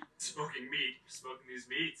meat? Smoking meat. Smoking these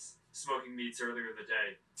meats. Smoking meats earlier in the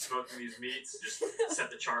day. Smoking these meats, just set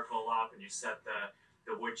the charcoal up and you set the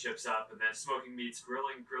wood chips up, and then smoking meats,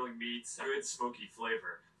 grilling meats, good smoky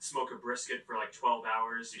flavor. Smoke a brisket for like 12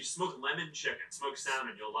 hours. You smoke lemon chicken, smoke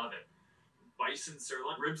salmon, you'll love it. Bison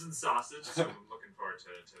sirloin, ribs and sausage, so I'm looking forward to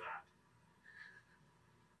that.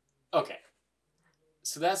 Okay.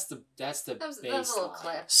 So that's the That was a baseline. little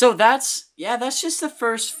clip. So that's that's just the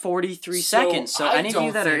first 43 seconds. So I any of you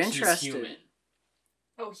don't that are think he's interested, human.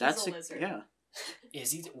 Oh, he's that's a lizard. yeah.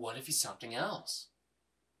 Is he? What if he's something else?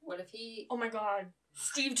 What if he? Oh my god.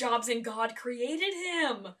 Steve Jobs and God created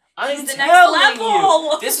him. I'm He's the next telling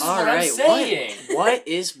level. you. This is All what right, I'm saying. what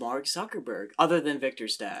is Mark Zuckerberg other than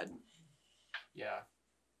Victor's dad? Yeah.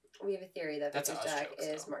 We have a theory that That's Victor's us dad jokes,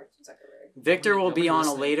 is though. Mark Zuckerberg. Victor will Nobody be on a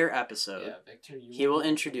listening. later episode. Yeah, Victor. You He will be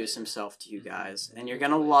introduce later. himself to you Mhm. guys, and you're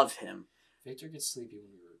Victor gonna later. love him. Victor gets sleepy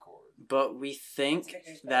when we record. But we think It's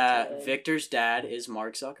Victor's that birthday. Victor's dad is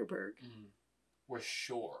Mark Zuckerberg. We're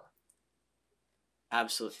sure.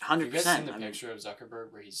 Absolutely, Have you 100%. guys seen the I mean, picture of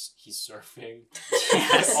Zuckerberg where he's surfing?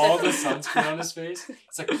 Yes. All the sunscreen on his face.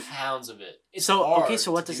 It's like pounds of it. It's so hard okay, so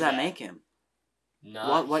what to does do that make him?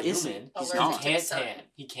 Not What is he? human. He's Allergic not. to the Can't sun. tan.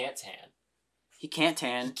 He can't tan. He can't He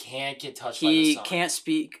tan. can't get touched by the He sun. can't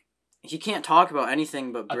speak. He can't talk about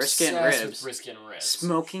anything but brisket and Obsessed with ribs. brisket and ribs.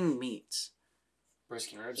 Smoking meats.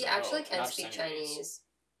 Brisket and ribs. He I actually hope, can not speak just anyways. Chinese.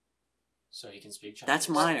 So he can speak Chinese. That's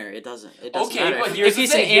minor. It doesn't doesn't Okay, matter. but here's If the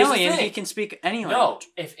he's thing, an here's the alien, he thing. can speak any No, language.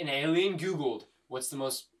 if an alien Googled what's the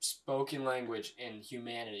most spoken language in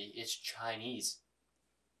humanity, it's Chinese.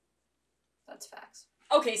 That's facts.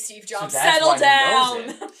 Okay, Steve Jobs, that's settle why he down.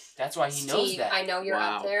 knows it. That's why he knows Steve, that. I know you're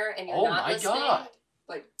Wow. out there and you're Oh not my listening, god.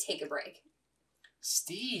 but take a break.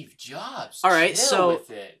 Steve Jobs. All right, chill so-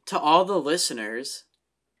 with it. To all the listeners,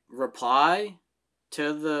 reply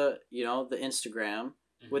to the the Instagram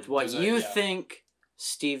with what There's a- you yeah. think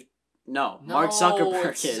Steve. No, No, Mark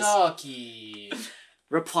Zuckerberg it's is. Zucky.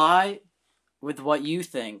 Reply with what you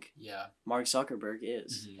think Yeah, Mark Zuckerberg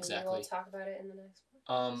is. mhm, And we'll exactly. talk about it in the next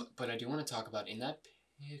one. But I do want to talk about in that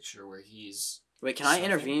picture where he's Wait, can I Something?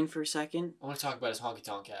 intervene for a second? I want to talk about his honky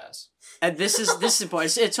tonk ass. This is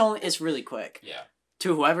important. It's really quick. Yeah.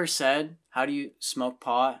 To whoever said, "How do you smoke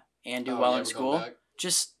pot and do Oh, well yeah, in we're school?" going back.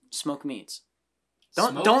 Just smoke meats.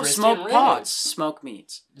 Smoke Don't brisket smoke and pots. ribs. Smoke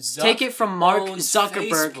meats. Zuck Take it from Mark owns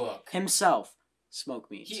Zuckerberg Facebook. himself. Smoke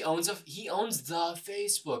meats. He owns the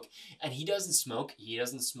Facebook, and he doesn't smoke. He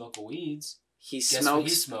doesn't smoke weeds. He Guess smokes, what he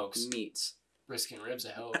smokes? meats. Brisket and ribs,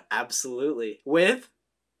 I hope. Absolutely. With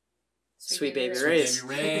Sweet Baby Ray's. Sweet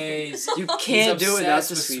Baby Ray's. you He's can't do without obsessed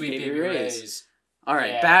the with Sweet Baby Ray's. Ray's. All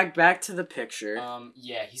right, Yeah. back to the picture.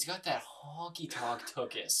 Yeah, he's got that honky tonk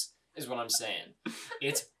tookus, is what I'm saying.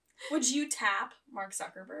 It's Would you tap Mark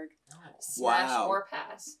Zuckerberg? no. Slash Wow. or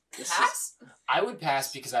pass. This Pass? I would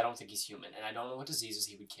pass because I don't think he's human, and I don't know what diseases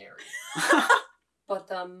he would carry. But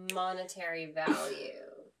the monetary value.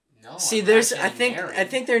 No. See, I'm there's. not I getting think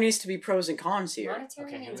married. there needs to be pros and cons here. Monetary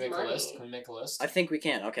Okay, can we means make money. a list? Can we make a list? I think we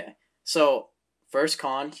can. Okay, so first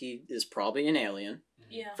con, he is probably an alien.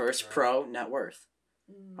 Yeah. First Right. pro, net worth.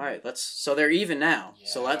 Mm. All right, so they're even now.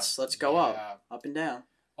 So Yeah, let's go yeah. up and down.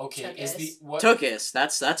 Okay, Check is the this. what Tookus,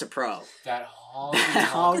 that's a pro. that honky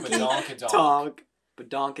tonk badonkadonk, Tonk,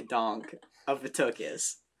 badonkadonk of the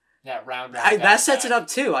Tookus. that round That sets backpack. it up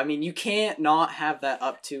too. I mean, you can't not have that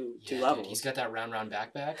up to Yeah, two dude, levels. he's got that round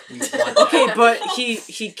backpack. We want that. Okay, but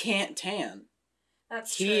he can't tan.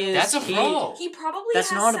 That's He true. is- That's a pro. He probably That's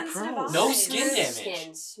has not a sensitive pro. eyes. No skin Smooth damage.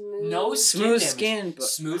 Skin, smooth. No skin Smooth damage. skin, but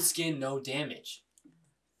Smooth skin, no damage.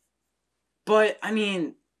 I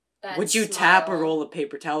mean, That would you tap a smile. roll of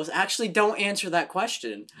paper towels? Actually, don't answer that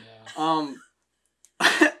question. Yeah.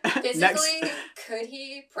 Physically, Next. could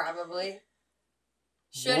he? Probably.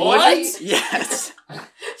 Should What? he? Yes.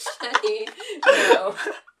 Should he? No.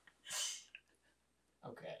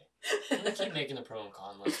 Okay. Can we keep making the pro and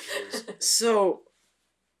con list, please? So,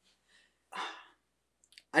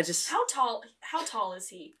 I How tall is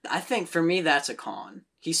he? I think for me that's a con.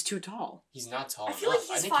 He's too tall. He's not tall I feel like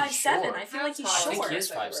enough. I he's think 5'7". short. I feel like he's How tall I think short. he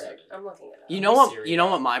is Zuckerberg? 5'7". I'm looking it up. You I'm know what? serious. You know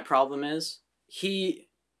what my problem is?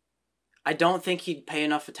 I don't think he'd pay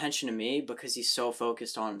enough attention to me because he's so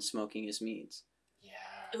focused on smoking his meats. Yeah.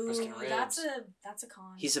 Ooh, Brisket and ribs. that's a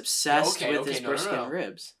con. He's obsessed Okay, with okay, his no, brisket no. and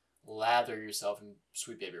ribs. Lather yourself in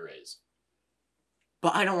Sweet Baby Ray's.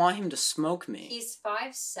 But I don't want him to smoke me. He's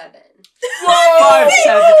 5'7".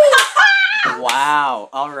 5'7". Wow.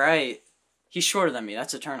 All right. He's shorter than me.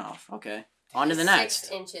 That's a turnoff. Okay. On to the He's next.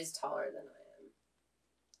 6 inches taller than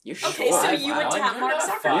You're Okay, short. so you would Wow, tap you're Mark not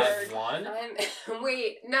Zuckerberg. 5'1". I am.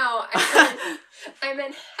 Wait, no. I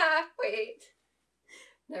meant half weight.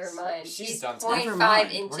 Never mind. She's He's done. 0.5 Never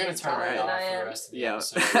mind. inches We're gonna turn taller right than off I for the am. rest of the Yeah.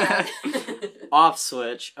 episode. Yeah. Off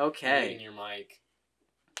switch. Muting Okay. your mic.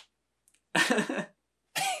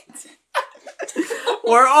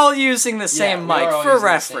 We're all using the same Yeah, we mic are all for using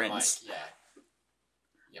the same reference. mic, Yeah.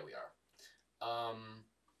 Yeah, we are.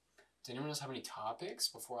 Does anyone else have any topics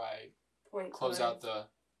before I Point close five. out the?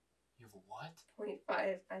 You have what?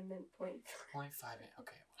 0.5. I meant 0.5. 0.5.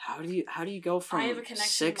 Okay. How do you go from I have a connection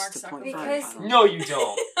 6 to to Mark 0.5? Zuckerberg. I don't know. No, you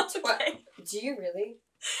don't. Okay. Do you really?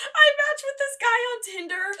 I matched with this guy on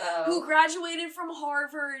Tinder Oh. who graduated from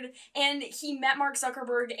Harvard, and he met Mark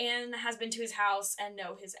Zuckerberg and has been to his house and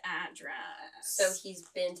know his address. So he's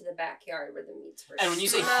been to the backyard where the meats were. And when you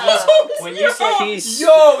say smoked. when you say He's-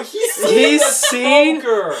 he's he's the seen-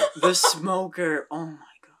 smoker. The smoker. Oh my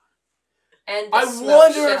god. And the I smoke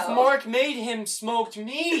wonder if show. Mark made him smoked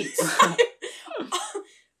meat.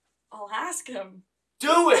 I'll ask him.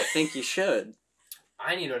 Do it. I think you should.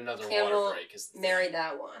 I need another Campbell water break. marry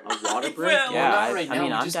that one. A water I break? will. Yeah, Well, not I right now, mean,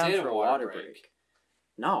 we I'm just down did a for a water water break. break.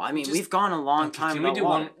 No, I mean, Just- we've gone a long time Can we without do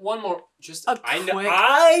water. one more? Just A I know. quick-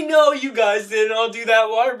 I know you guys didn't all do that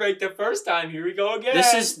water break the first time. Here we go again.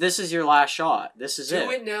 This is your last shot. This is do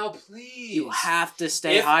it now, please. You have to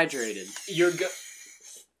stay If- hydrated. You're go.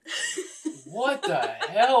 What the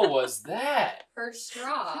hell was that? Her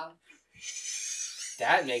straw.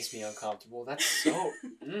 That makes me uncomfortable. That's so.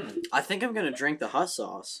 I think I'm gonna drink the hot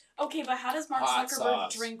sauce. Okay, but how does Mark Hot Zuckerberg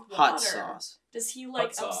sauce. drink water? Hot sauce. Does he like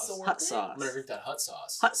Hot sauce. absorb Hot it? sauce. I'm gonna drink that hot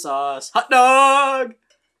sauce. Hot sauce. Hot dog.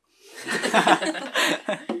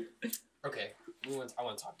 Okay, I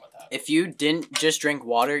want to talk about that. If you didn't just drink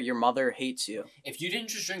water, your mother hates you. If you didn't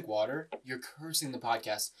just drink water, you're cursing the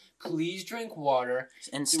podcast. Please drink water.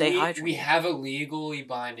 And stay hydrated. We have a legally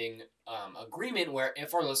binding agreement where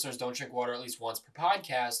if our listeners don't drink water at least once per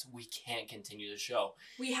podcast, we can't continue the show.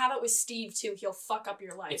 We have it with Steve too. He'll fuck up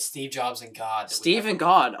your life. It's Steve Jobs and God. that we Steve have and to-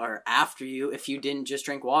 God are after you if you didn't just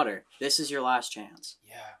drink water. This is your last chance.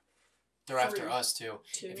 Yeah, they're after Three. us too.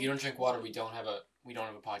 Two. If you don't drink water, we don't have a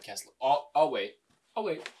podcast. I'll wait. I'll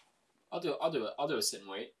do it. I'll do a sit and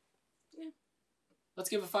wait. Yeah. Let's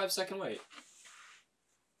give a 5-second wait.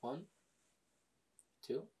 1,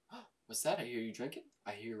 2. What's that? I hear you drinking.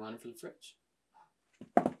 I hear you running for the fridge.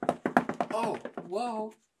 Oh,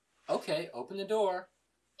 whoa. Okay, open the door.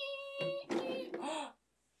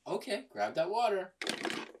 Okay, grab that water.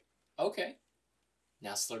 Okay.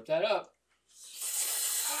 Now slurp that up.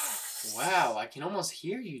 Wow, I can almost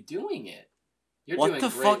hear you doing it. You're What doing the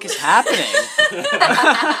great fuck is work.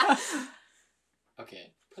 happening?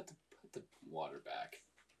 Okay, put the water back.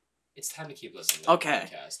 It's time to keep listening to Okay.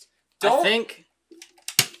 the podcast. I think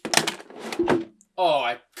Oh,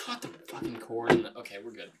 I caught the fucking cord. Okay,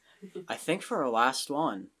 we're good. for our last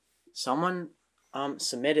one, someone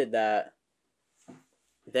submitted that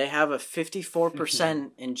they have a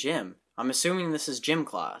 54% in gym. I'm assuming this is gym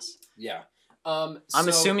class. Yeah. I'm so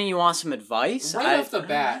assuming you want some advice. right off the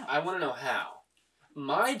bat, I want to know how.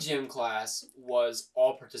 My gym class was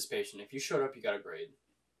all participation. If you showed up, you got a grade.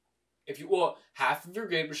 Half of your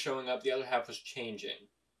grade was showing up, the other half was changing.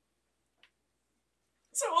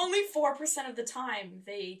 So only 4% of the time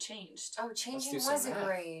they changed. Oh, Let's changing do some was a math.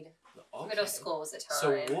 grade. Okay. Middle school was a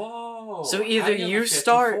time. So whoa. So how either do you you have a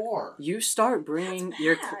start 54? bringing That's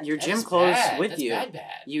your bad. your gym That's clothes bad. with That's you. bad.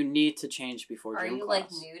 You need to change before Are gym you class.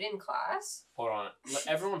 like nude in class? Hold on. Let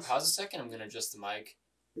everyone pause a second. I'm gonna adjust the mic.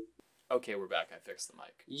 Okay, we're back. I fixed the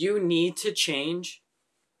mic. You need to change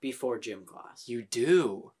before gym class. You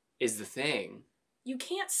do is the thing. You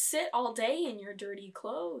can't sit all day in your dirty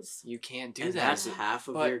clothes. You can't do and that. that's half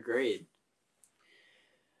of but- your grade.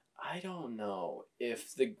 I don't know.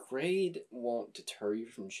 If the grade won't deter you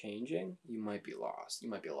from changing, you might be lost. You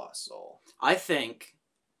might be a lost soul. I think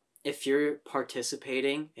if you're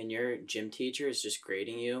participating and your gym teacher is just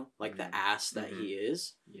grading you like the ass that he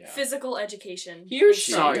is. Yeah. Physical education. He or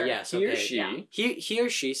she. Sorry, yes, He or okay. she. Yeah. He or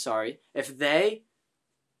she, sorry. If they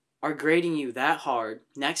are grading you that hard,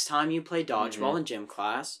 next time you play dodgeball in gym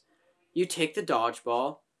class, you take the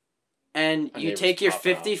dodgeball and My you neighbor's take your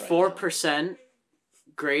popping off right 54%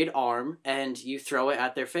 grade arm and you throw it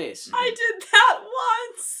at their face. I did that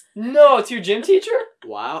once. No, it's your gym teacher?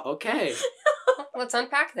 Wow, okay. Let's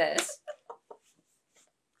unpack this.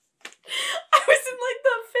 I was in like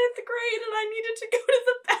the 5th grade and I needed to go to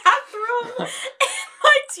the bathroom and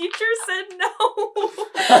my teacher said no.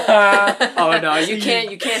 Oh no, you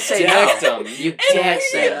can't say Decked no. him. You And can't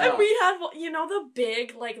say and no. we had, the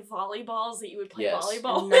big like volleyballs that you would play Yes.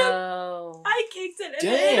 volleyball with. No. I kicked it and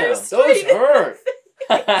Damn, it those straight in hurt.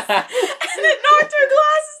 and it knocked her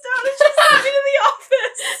glasses down and she sent me to the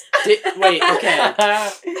office. Wait, okay.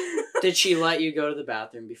 Did she let you go to the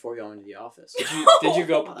bathroom before going to the office? Did you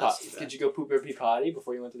go Oh, that's too bad. did you go poop or pee potty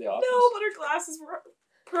before you went to the office? No, but her glasses were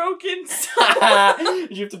broken. So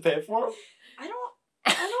Did you have to pay for them? I don't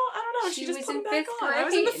know. She She just was put in them back 5th on. I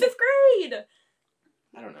was in the grade. 5th grade.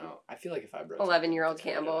 I don't know. I feel like if I broke 11-year-old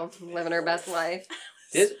Campbell living her best life.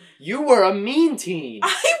 You were a mean teen.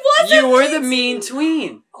 I wasn't. You were the mean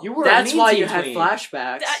tween. You were That's a mean why teen you had tween.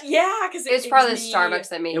 flashbacks. Yeah, because It's probably the Starbucks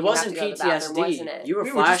that made It you wasn't have to go to the bathroom, PTSD. wasn't it? You were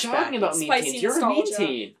We were just talking flashbacking. about mean Spicy teens. You're a mean nostalgia.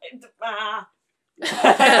 teen. Ah. What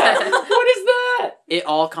is that? It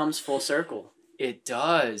all comes full circle. It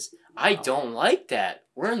does. I don't like that.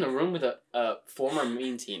 We're in the room with a former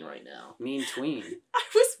mean teen right now. Mean tween. I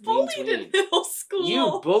was Mean bullied in tween. middle school.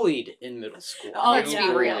 You bullied in middle school. Oh, let's be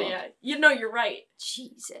real. Yeah. You know, you're right.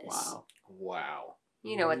 Jesus. Wow. Wow.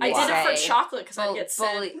 You know what I they did it for say. chocolate because I Bull- get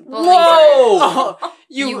bully- sick. bullies Whoa! are-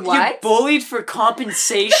 You You what? bullied for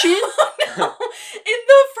compensation? No, in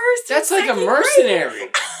the first. and That's like a second mercenary.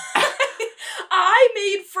 grade, I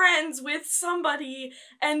made friends with somebody,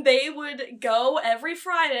 and they would go every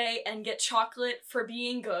Friday and get chocolate for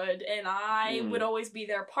being good, and I would always be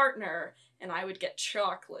their partner, and I would get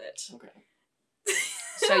chocolate. Okay.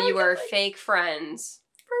 So you were fake friends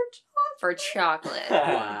for chocolate.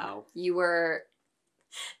 Wow. You were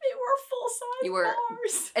They were full size. You were-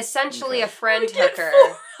 bars. essentially Okay. a friend I would get hooker.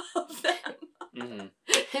 4 of them.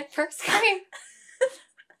 Mm-hmm. First grade.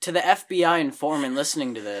 To the FBI informant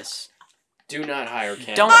listening to this, Do not hire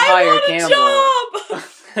Campbell. Don't I hire want a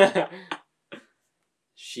Campbell. job.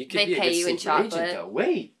 She could They be a pay good you in secret agent, chocolate. though.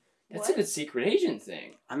 Wait, that's a What? good secret agent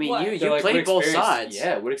thing. I mean, What? you They're like, played what both experience- sides.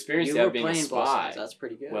 Yeah, what experience You do you were have being a playing both sides. spy? That's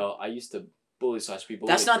pretty good. Well, I used to bully slash be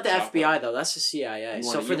bullied. That's not for the chocolate. FBI though. That's the CIA. You So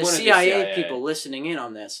wanna- for you the wanna do CIA, CIA. people listening in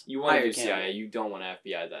on this, You want to hire do CIA. Campbell. You don't want to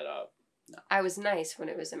FBI that up. I was nice when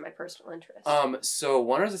it was in my personal interest. So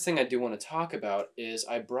one other thing I do want to talk about is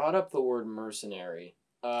I brought up the word mercenary.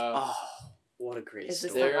 Oh, what a great Is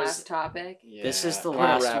this story. the last topic? Yeah, This is the I'm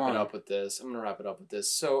last gonna wrap one. it up with this. I'm gonna wrap it up with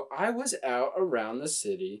this. So I was out around the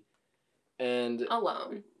city, and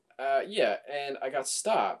Alone. yeah, and I got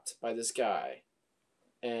stopped by this guy.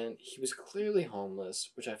 and he was clearly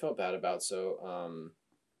homeless, which I felt bad about. So,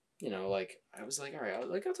 like I was like, all right,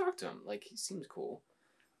 I'll talk to him. Like he seems cool.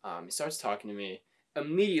 He starts talking to me.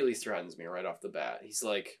 Immediately threatens me right off the bat. He's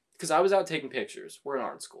like, because I was out taking pictures. We're in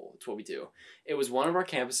art school. It's what we do. It was one of our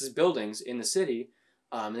campus's buildings in the city.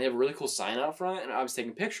 And they have a really cool sign out front. And I was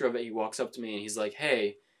taking a picture of it. He walks up to me and he's like,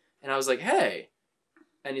 hey. And I was like, hey.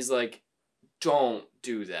 And he's like, don't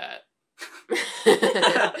do that.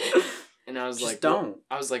 And I was Just like, don't. What?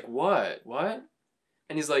 I was like, what? What?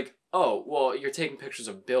 And he's like, oh, well, you're taking pictures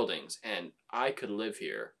of buildings and I could live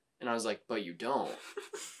here. And I was like, but you don't.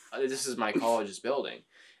 This is my college's building.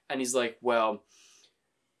 And he's like, well,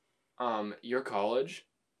 your college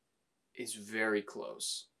is very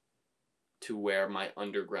close to where my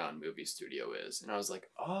underground movie studio is. And I was like,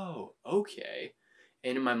 oh, okay.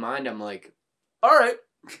 And in my mind, I'm like, all right,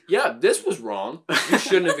 yeah, this was wrong. You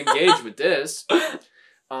shouldn't have engaged with this.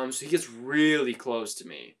 So he gets really close to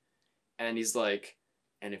me. And he's like,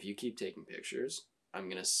 and if you keep taking pictures, I'm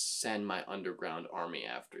going to send my underground army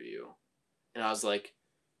after you. And I was like,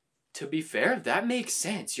 to be fair, that makes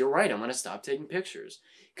sense. You're right. I'm going to stop taking pictures.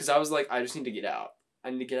 Because I was like, I just need to get out.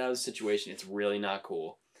 I need to get out of the situation. It's really not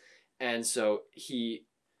cool. And so he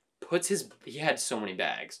had so many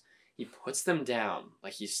bags. He puts them down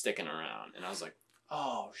like he's sticking around. And I was like,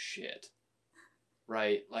 oh, shit.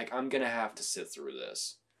 Right? Like, I'm going to have to sit through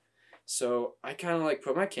this. So I kind of like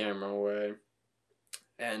put my camera away.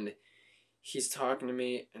 And he's talking to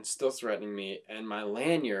me and still threatening me. And my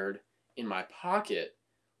lanyard in my pocket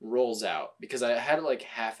rolls out because I had it like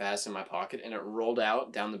half-assed in my pocket and it rolled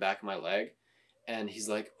out down the back of my leg. And he's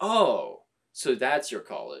like, oh, so that's your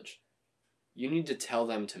college. You need to tell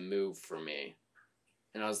them to move for me.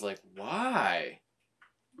 And I was like, why?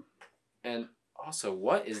 And also,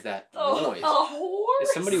 what is that noise? A horse?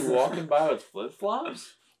 Is somebody walking by with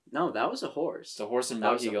flip-flops? No, that was a horse. It's a horse and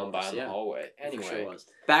That was buggy a going by horse, in the yeah. hallway. It for Anyway. sure was.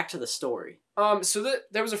 Back to the story. So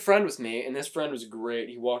there was a friend with me, and this friend was great.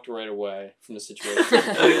 He walked right away from the situation.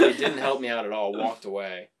 Completely didn't help me out at all. Walked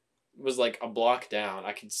away. It was like a block down.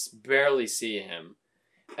 I could barely see him.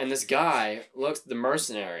 And this guy looks the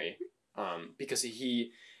mercenary, because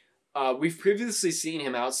we've previously seen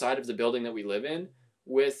him outside of the building that we live in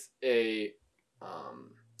with a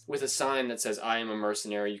sign that says, I am a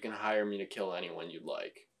mercenary. You can hire me to kill anyone you'd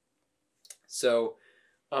like. So,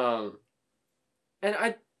 the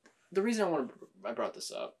reason I brought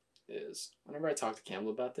this up is whenever I talk to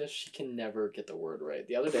Campbell about this, she can never get the word right.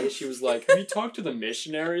 The other day she was like, have you talked to the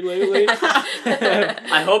missionary lately?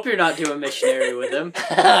 I hope you're not doing missionary with him.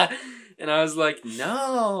 And I was like,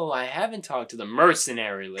 no, I haven't talked to the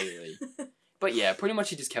mercenary lately. But yeah, pretty much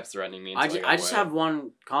he just kept threatening me. I just away. have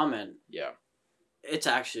one comment. Yeah. It's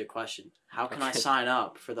actually a question. How can I Okay. sign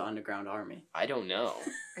up for the underground army? I don't know.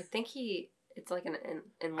 I think it's like an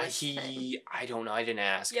enlist thing. I don't know. I didn't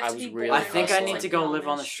ask. You have I to was be really born I think I hustling. need like to go the live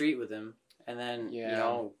on the Amish. street with him and then,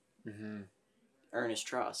 Yeah. earn his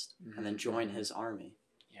trust and then join Mhm. his army.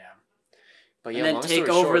 Yeah. But And yeah, then long take story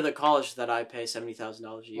over short, the college that I pay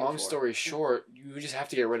 $70,000 a year long for. story short, you just have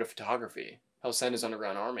to get rid of photography. He'll send his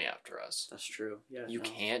underground army after us. That's true. Yeah. You no.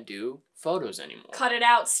 can't do photos anymore. Cut it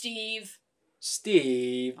out, Steve.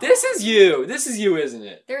 Steve, this is you. This is you, isn't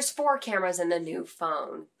it? There's 4 cameras in the new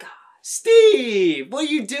phone. God. Steve, what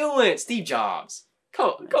are you doing? Steve Jobs.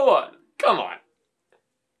 Come on.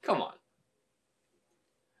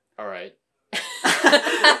 All right.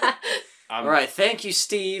 All right. Thank you,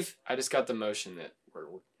 Steve. I just got the motion that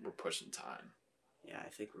we're pushing time. Yeah, I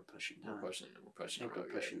think we're pushing time. We're pushing. I think real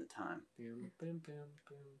we're pushing good. the time. Boom, boom, boom,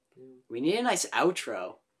 boom, boom. We need a nice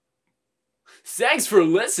outro. Thanks for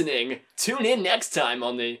listening. Tune in next time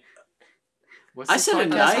on the. What's I this said a podcast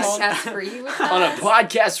nice- called? Podcast for you with On a us?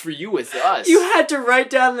 podcast for you with us. You had to write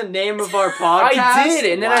down the name of our podcast? I did,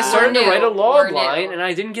 and then I Wow. started to We're write a new. log We're line, new. and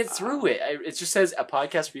I didn't get through it. It just says a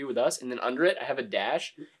podcast for you with us, and then under it I have a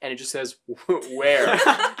dash, and it just says where.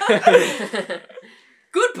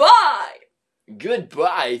 Goodbye.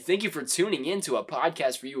 Goodbye. Thank you for tuning in to a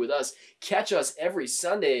podcast for you with us. Catch us every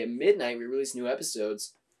Sunday at midnight. We release new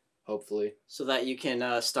episodes. Hopefully. So that you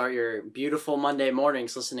can start your beautiful Monday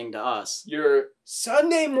mornings listening to us. Your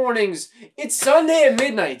Sunday mornings. It's Sunday at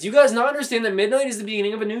midnight. Do you guys not understand that midnight is the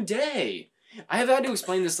beginning of a new day? I have had to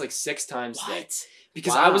explain this like 6 times today.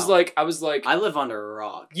 Because Wow. I was like, I live under a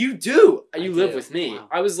rock. you do. I You live do. with me. Wow.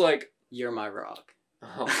 I was like, You're my rock.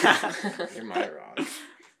 oh, you're my rock.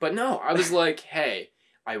 But no, I was like, hey,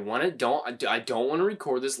 I don't want to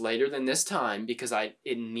record this later than this time because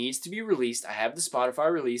it needs to be released. I have the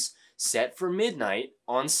Spotify release set for midnight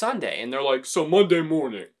on Sunday, and they're like, so Monday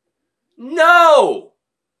morning. No,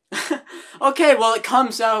 Okay, well, it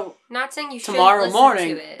comes out Not saying you should tomorrow listen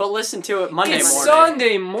morning, to it. but listen to it Monday It's morning.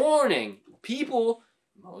 Sunday morning.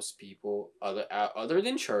 Most people, other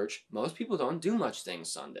than church, most people don't do much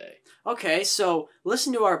things Sunday. Okay, so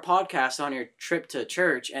listen to our podcast on your trip to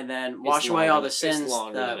church, and then wash away all the sins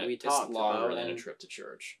that we talked It's longer about. than a And trip to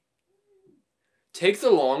church. Take the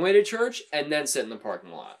long way to church, and then sit in the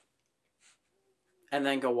parking lot.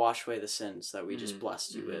 then go wash away the sins that we just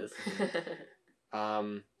blessed you with.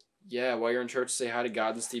 Yeah, while you're in church, say hi to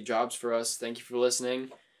God and Steve Jobs for us. Thank you for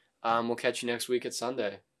listening. We'll catch you next week at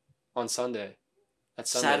Sunday. On Sunday.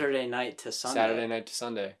 That's Sunday. Saturday night to Sunday. Saturday night to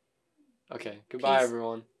Sunday. Okay, goodbye, Peace.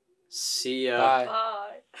 everyone. See ya. Bye. Bye.